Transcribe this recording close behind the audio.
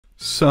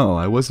So,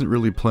 I wasn't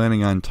really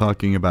planning on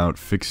talking about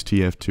fixed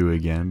TF2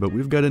 again, but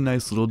we've got a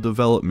nice little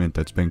development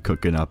that's been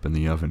cooking up in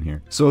the oven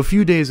here. So a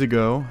few days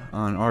ago,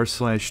 on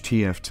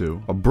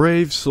r/TF2, a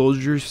brave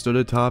soldier stood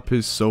atop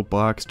his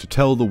soapbox to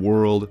tell the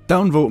world,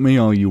 downvote me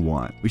all you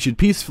want. We should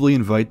peacefully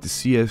invite the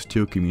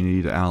CS2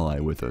 community to ally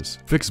with us.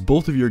 Fix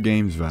both of your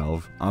games,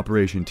 Valve.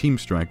 Operation Team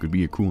Strike would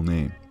be a cool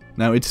name.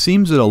 Now, it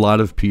seems that a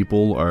lot of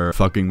people are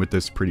fucking with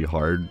this pretty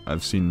hard.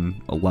 I've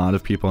seen a lot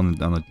of people on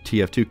the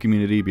TF2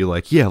 community be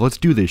like, yeah, let's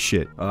do this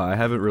shit. I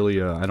haven't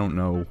really, I don't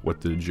know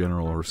what the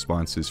general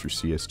response is for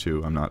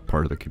CS2. I'm not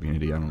part of the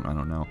community, I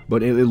don't know.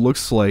 But it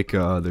looks like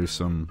there's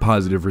some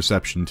positive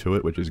reception to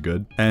it, which is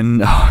good.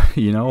 And,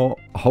 you know,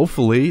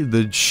 hopefully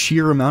the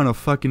sheer amount of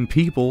fucking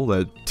people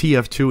that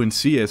TF2 and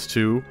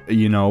CS2,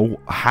 you know,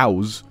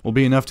 house, will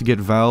be enough to get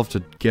Valve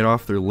to get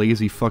off their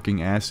lazy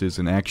fucking asses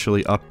and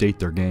actually update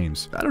their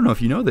games. I don't know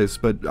if you know this,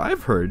 but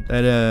I've heard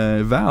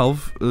that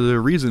Valve, the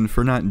reason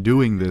for not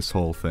doing this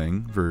whole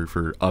thing, for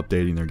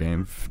updating their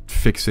game,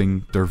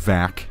 fixing their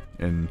VAC,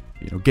 and,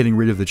 you know, getting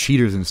rid of the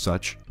cheaters and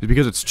such, is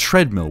because it's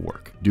treadmill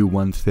work. Do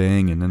one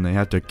thing, and then they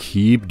have to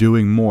keep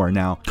doing more.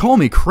 Now, call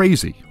me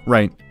crazy,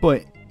 right?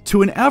 But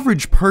to an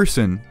average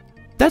person,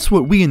 that's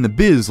what we in the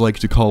biz like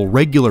to call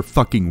regular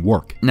fucking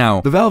work. Now,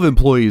 the Valve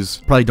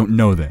employees probably don't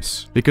know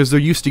this, because they're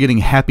used to getting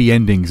happy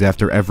endings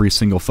after every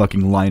single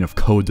fucking line of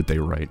code that they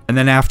write. And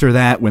then after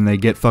that, when they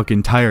get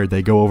fucking tired,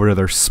 they go over to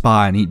their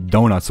spa and eat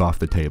donuts off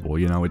the table,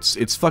 you know?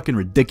 It's fucking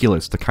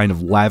ridiculous, the kind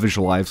of lavish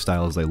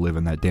lifestyles they live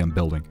in that damn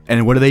building.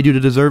 And what do they do to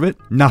deserve it?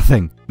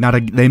 Nothing.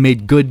 They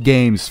made good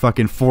games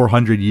fucking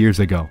 400 years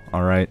ago,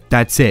 alright?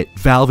 That's it.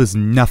 Valve is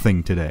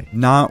nothing today.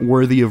 Not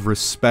worthy of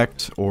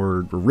respect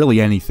or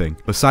really anything,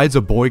 besides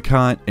a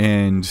boycott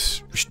and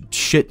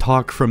shit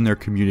talk from their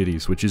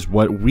communities, which is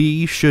what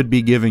we should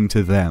be giving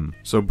to them.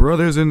 So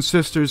brothers and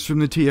sisters from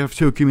the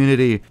TF2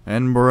 community,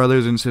 and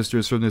brothers and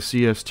sisters from the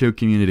CS2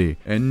 community,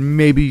 and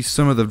maybe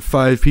some of the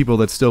 5 people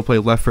that still play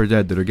Left 4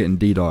 Dead that are getting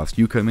DDoSed,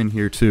 you come in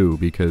here too,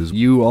 because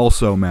you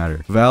also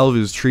matter. Valve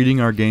is treating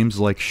our games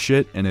like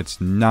shit, and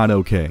it's not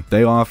okay.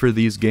 They offer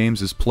these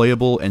games as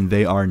playable, and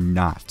they are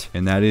not.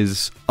 And that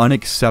is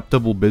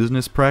unacceptable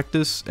business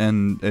practice,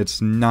 and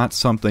it's not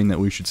something that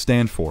we should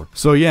stand for.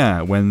 So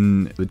yeah,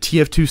 when the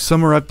TF2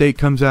 summer update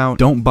comes out,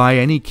 don't buy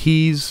any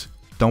keys,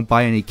 don't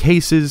buy any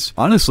cases.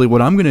 Honestly,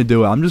 what I'm gonna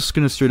do, I'm just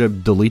gonna straight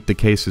up delete the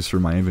cases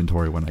from my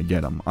inventory when I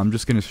get them. I'm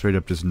just gonna straight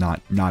up just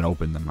not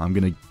open them. I'm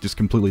gonna just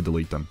completely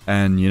delete them.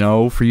 And you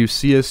know, for you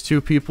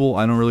CS2 people,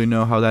 I don't really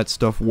know how that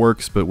stuff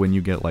works, but when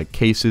you get like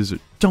cases,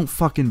 don't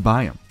fucking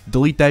buy them.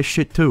 Delete that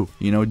shit too.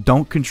 You know,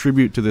 don't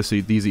contribute to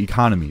these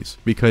economies,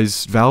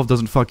 because Valve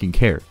doesn't fucking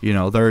care. You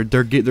know,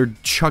 they're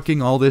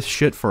chucking all this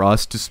shit for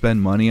us to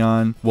spend money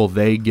on, while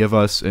they give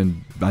us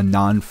a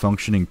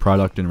non-functioning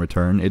product in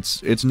return.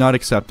 It's not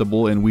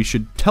acceptable, and we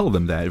should tell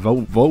them that.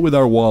 Vote with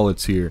our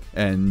wallets here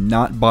and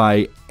not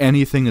buy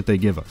anything that they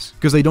give us,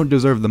 because they don't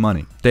deserve the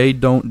money. They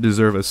don't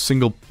deserve a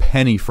single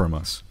penny from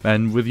us.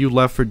 And with you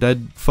Left 4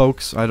 Dead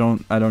folks, I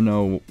don't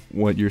know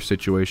what your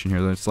situation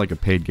here. It's like a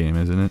paid game,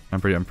 isn't it?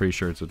 I'm pretty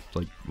sure it's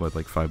like what,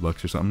 like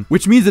 $5 or something,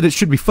 which means that it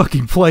should be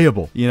fucking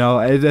playable. You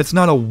know, that's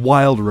not a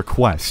wild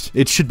request.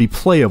 It should be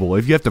playable.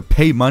 If you have to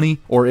pay money,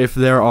 or if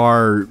there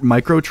are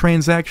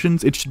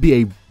microtransactions, it should be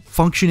a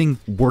functioning,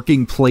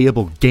 working,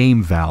 playable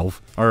game, Valve.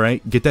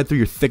 Alright? Get that through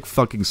your thick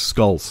fucking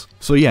skulls.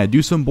 So yeah,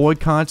 do some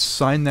boycotts,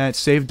 sign that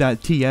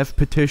save.tf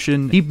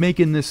petition, keep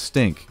making this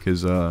stink,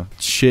 because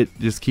shit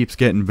just keeps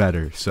getting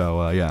better.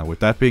 So yeah, with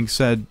that being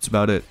said, that's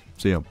about it.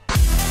 See ya.